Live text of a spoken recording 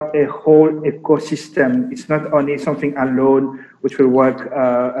about a whole ecosystem. It's not only something alone which will work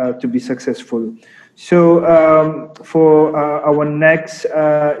to be successful. So for our next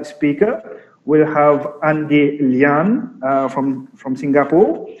speaker, we'll have Anndy Lian from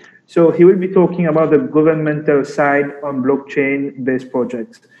Singapore. So he will be talking about the governmental side on blockchain-based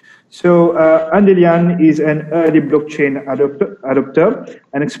projects. So Anndy Lian is an early blockchain adopter,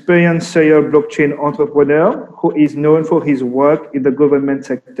 an experienced serial blockchain entrepreneur who is known for his work in the government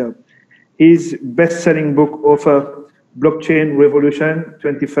sector. His best-selling book author, Blockchain Revolution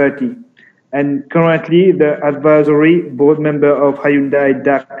 2030, and currently the advisory board member of Hyundai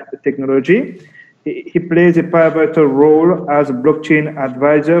DAC Technology. He plays a pivotal role as a blockchain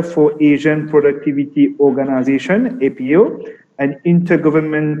advisor for Asian Productivity Organization, APO, an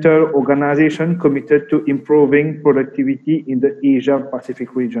intergovernmental organization committed to improving productivity in the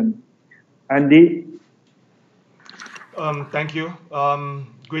Asia-Pacific region. Andy? Thank you.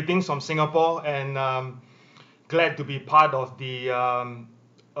 Greetings from Singapore, and glad to be part of the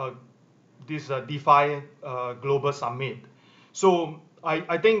this DeFi Global Summit. So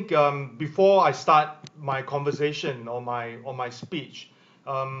I think before I start my conversation or my speech,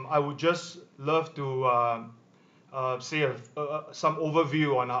 I would just love to say some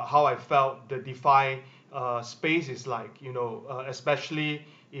overview on how I felt the DeFi space is like, especially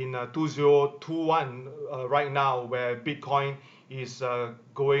in 2021 right now, where Bitcoin is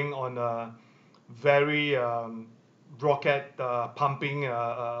going on a very rocket pumping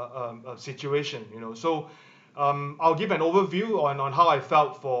situation. So I'll give an overview on how I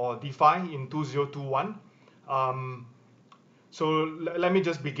felt for DeFi in 2021. So let me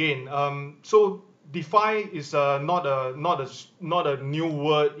just begin. So DeFi is not a new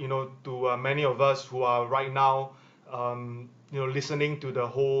word, to many of us who are right now, listening to the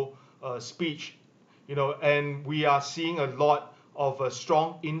whole speech, and we are seeing a lot of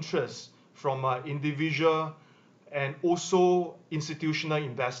strong interest from individual and also institutional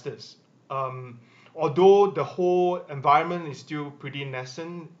investors. Although the whole environment is still pretty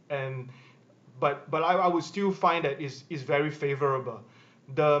nascent, but I would still find that is very favorable.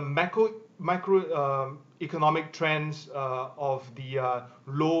 The macro economic trends of the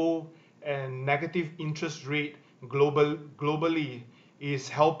low and negative interest rate globally is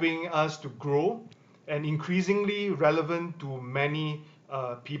helping us to grow and increasingly relevant to many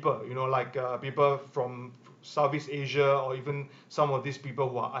people, like people from Southeast Asia, or even some of these people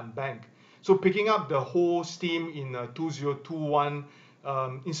who are unbanked. So picking up the whole steam in 2021,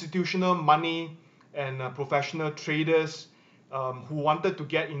 institutional money and professional traders who wanted to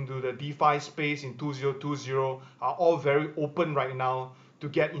get into the DeFi space in 2020 are all very open right now to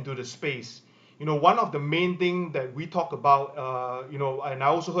get into the space. One of the main things that we talk about, and I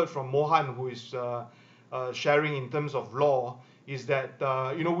also heard from Mohan, who is sharing in terms of law, is that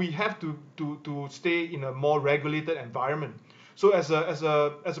we have to stay in a more regulated environment. So as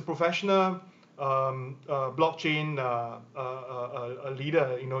a professional blockchain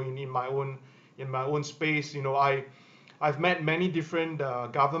leader, in my own space, I've met many different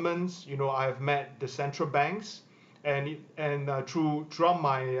governments. I've met the central banks, and throughout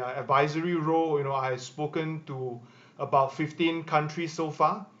my advisory role, I've spoken to about 15 countries so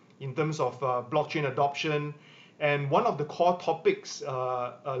far in terms of blockchain adoption. And one of the core topics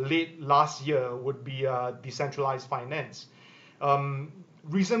late last year would be decentralized finance.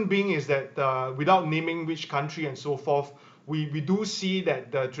 Reason being is that without naming which country and so forth, we do see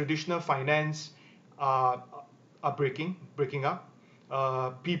that the traditional finance are breaking up.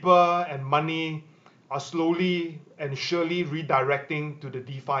 People and money are slowly and surely redirecting to the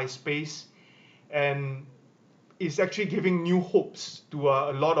DeFi space, and it's actually giving new hopes to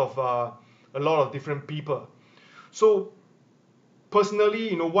a lot of different people. So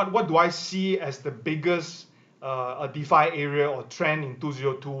personally, what do I see as the biggest DeFi area or trend in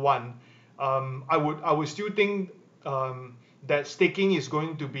 2021? I would still think that staking is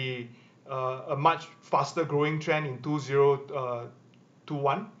going to be a much faster growing trend in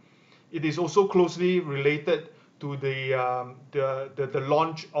 2021. It is also closely related to the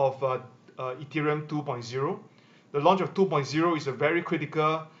launch of Ethereum 2.0. The launch of 2.0 is a very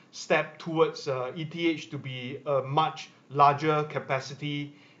critical step towards ETH to be a much larger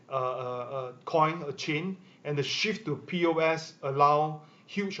capacity chain, and the shift to POS allow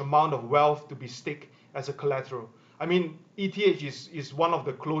huge amount of wealth to be staked as a collateral. I mean, ETH is one of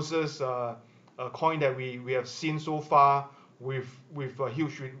the closest coin that we have seen so far with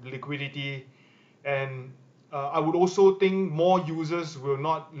huge liquidity, and I would also think more users will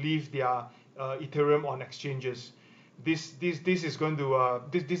not leave their Ethereum on exchanges. This is going to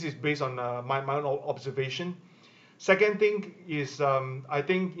this is based on my own observation. Second thing is, I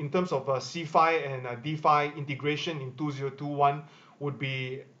think in terms of CeFi and DeFi integration in 2021 would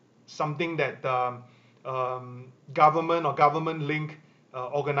be something that government or government-linked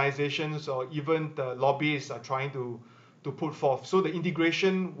organizations or even the lobbyists are trying to put forth. So the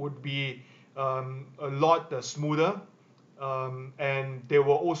integration would be a lot smoother, and there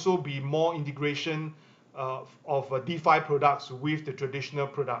will also be more integration of DeFi products with the traditional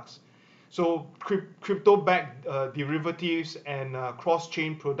products. So crypto-backed derivatives and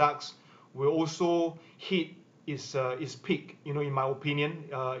cross-chain products will also hit its peak, in my opinion,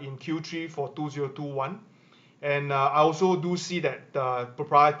 in Q3 for 2021. And I also do see that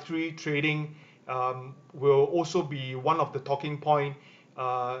proprietary trading will also be one of the talking point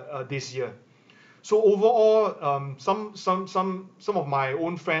this year. So overall, some of my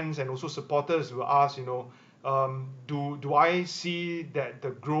own friends and also supporters will ask, do I see that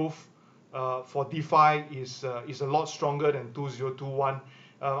the growth for DeFi is a lot stronger than 2021?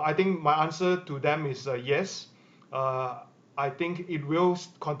 I think my answer to them is yes. I think it will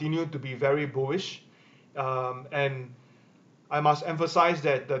continue to be very bullish, and I must emphasize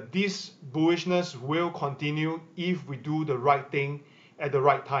that this bullishness will continue if we do the right thing at the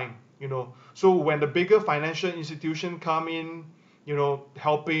right time. So when the bigger financial institution come in,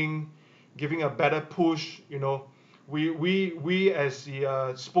 helping, giving a better push, we as the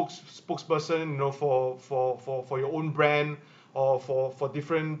spokesperson, for your own brand or for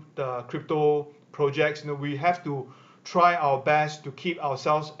different crypto projects, we have to try our best to keep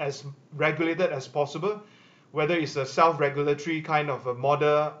ourselves as regulated as possible, whether it's a self-regulatory kind of a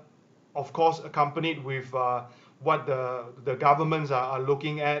model, of course accompanied with what the governments are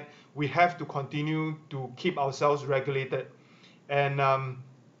looking at. We have to continue to keep ourselves regulated, and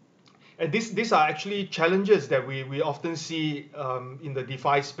these are actually challenges that we often see in the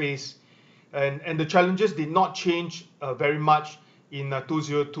DeFi space, and the challenges did not change very much in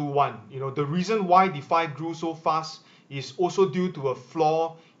 2021. The reason why DeFi grew so fast is also due to a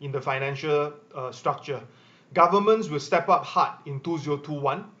flaw in the financial structure. Governments will step up hard in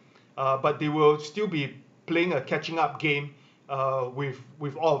 2021, but they will still be playing a catching up game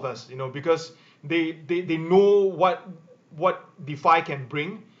with all of us, because they know what DeFi can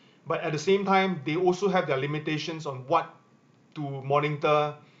bring, but at the same time they also have their limitations on what to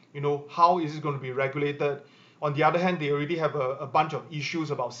monitor, how is it going to be regulated. On the other hand, they already have a bunch of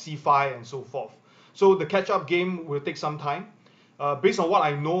issues about CeFi and so forth. So the catch-up game will take some time. Based on what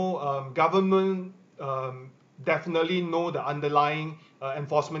I know, government definitely know the underlying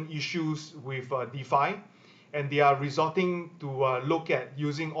enforcement issues with DeFi, and they are resorting to look at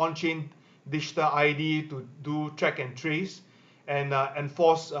using on-chain digital ID to do track and trace and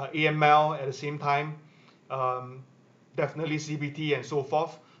enforce AML at the same time, definitely CBT and so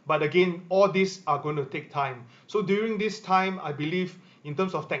forth. But again, all these are going to take time. So during this time, I believe in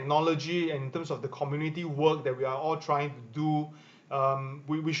terms of technology and in terms of the community work that we are all trying to do,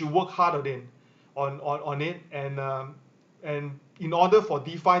 we should work hard on it. And in order for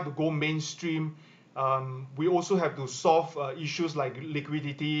DeFi to go mainstream, we also have to solve issues like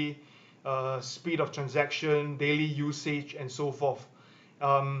liquidity, speed of transaction, daily usage, and so forth.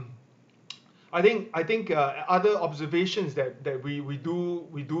 I think other observations that we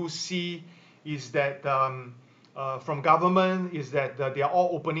do see is that from government is that they are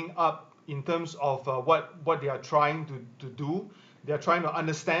all opening up in terms of what they are trying to do. They are trying to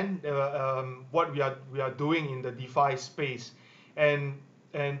understand what we are doing in the DeFi space, and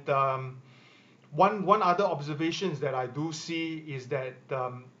one other observations that I do see is that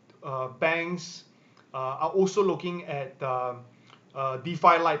banks are also looking at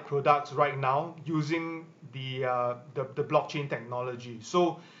DeFi-like products right now using the blockchain technology.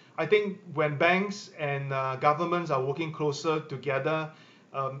 So I think when banks and governments are working closer together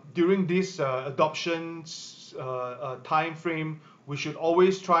during this adoption time frame, we should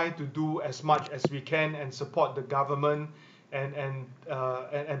always try to do as much as we can and support the government and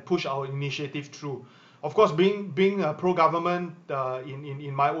push our initiative through. Of course, being pro-government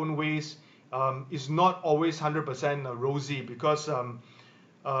in my own ways is not always 100% rosy, because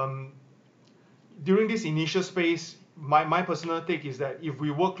during this initial space, my personal take is that if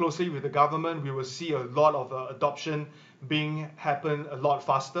we work closely with the government, we will see a lot of adoption happen a lot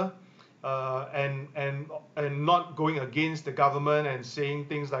faster, and not going against the government and saying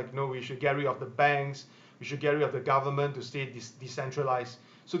things like, no, we should get rid of the banks, we should get rid of the government to stay decentralized.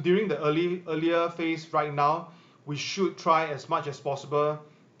 So during the earlier phase right now, we should try as much as possible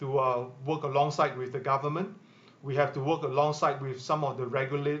to work alongside with the government. We have to work alongside with some of the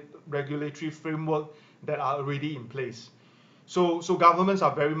regulatory framework that are already in place. So governments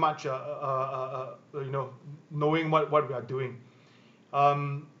are very much knowing what we are doing.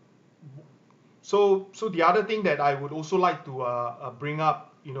 So the other thing that I would also like to bring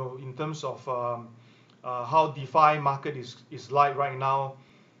up, in terms of how DeFi market is like right now,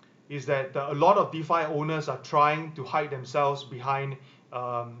 is that a lot of DeFi owners are trying to hide themselves behind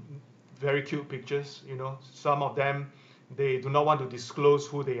very cute pictures. Some of them, they do not want to disclose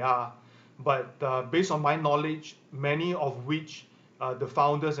who they are, but based on my knowledge, many of which the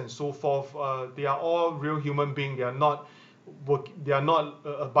founders and so forth, they are all real human beings. They are not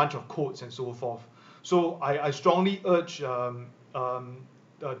a bunch of codes and so forth. So I strongly urge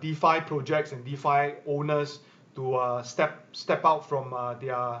DeFi projects and DeFi owners to step out from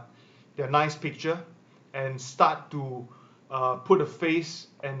their nice picture and start to put a face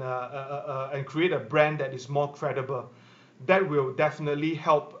and create a brand that is more credible. That will definitely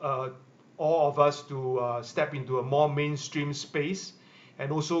help all of us to step into a more mainstream space,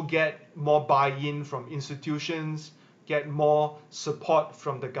 and also get more buy-in from institutions, get more support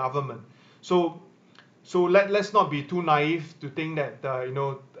from the government. So let's not be too naive to think that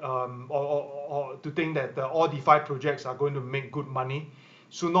or to think that all DeFi projects are going to make good money.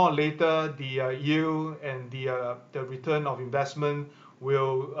 Sooner or later, the yield and the return of investment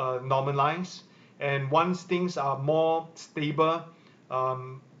will normalize, and once things are more stable,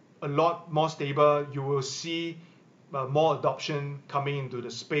 a lot more stable, you will see more adoption coming into the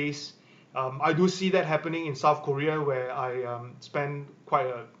space. I do see that happening in South Korea, where I spent quite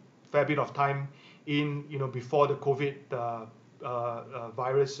a fair bit of time in, before the COVID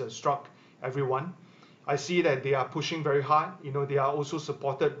virus struck everyone. I see that they are pushing very hard. They are also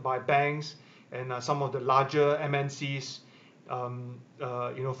supported by banks and some of the larger MNCs,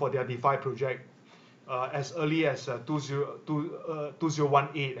 for their DeFi project, as early as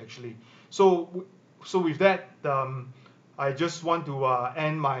 2018 actually. So with that, I just want to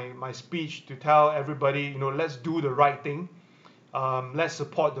end my speech to tell everybody, let's do the right thing. Let's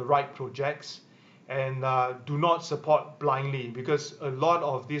support the right projects, and do not support blindly, because a lot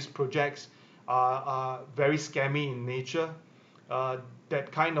of these projects are very scammy in nature.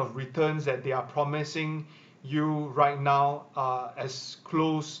 That kind of returns that they are promising you right now are as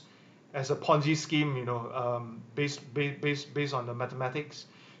close as a Ponzi scheme, based on the mathematics.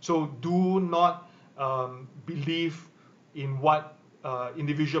 So do not believe in what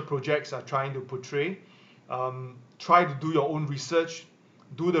individual projects are trying to portray. Try to do your own research,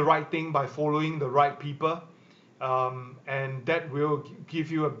 do the right thing by following the right people, and that will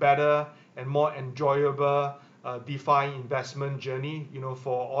give you a better and more enjoyable DeFi investment journey,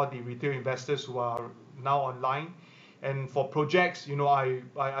 for all the retail investors who are now online. And for projects, I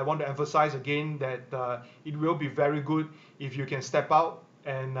want to emphasize again that it will be very good if you can step out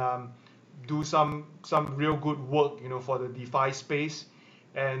and do some real good work, for the DeFi space,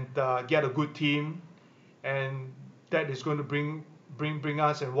 and get a good team, and that is going to bring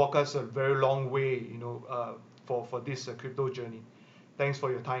us and walk us a very long way, for this crypto journey. Thanks for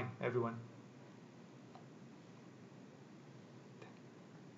your time, everyone.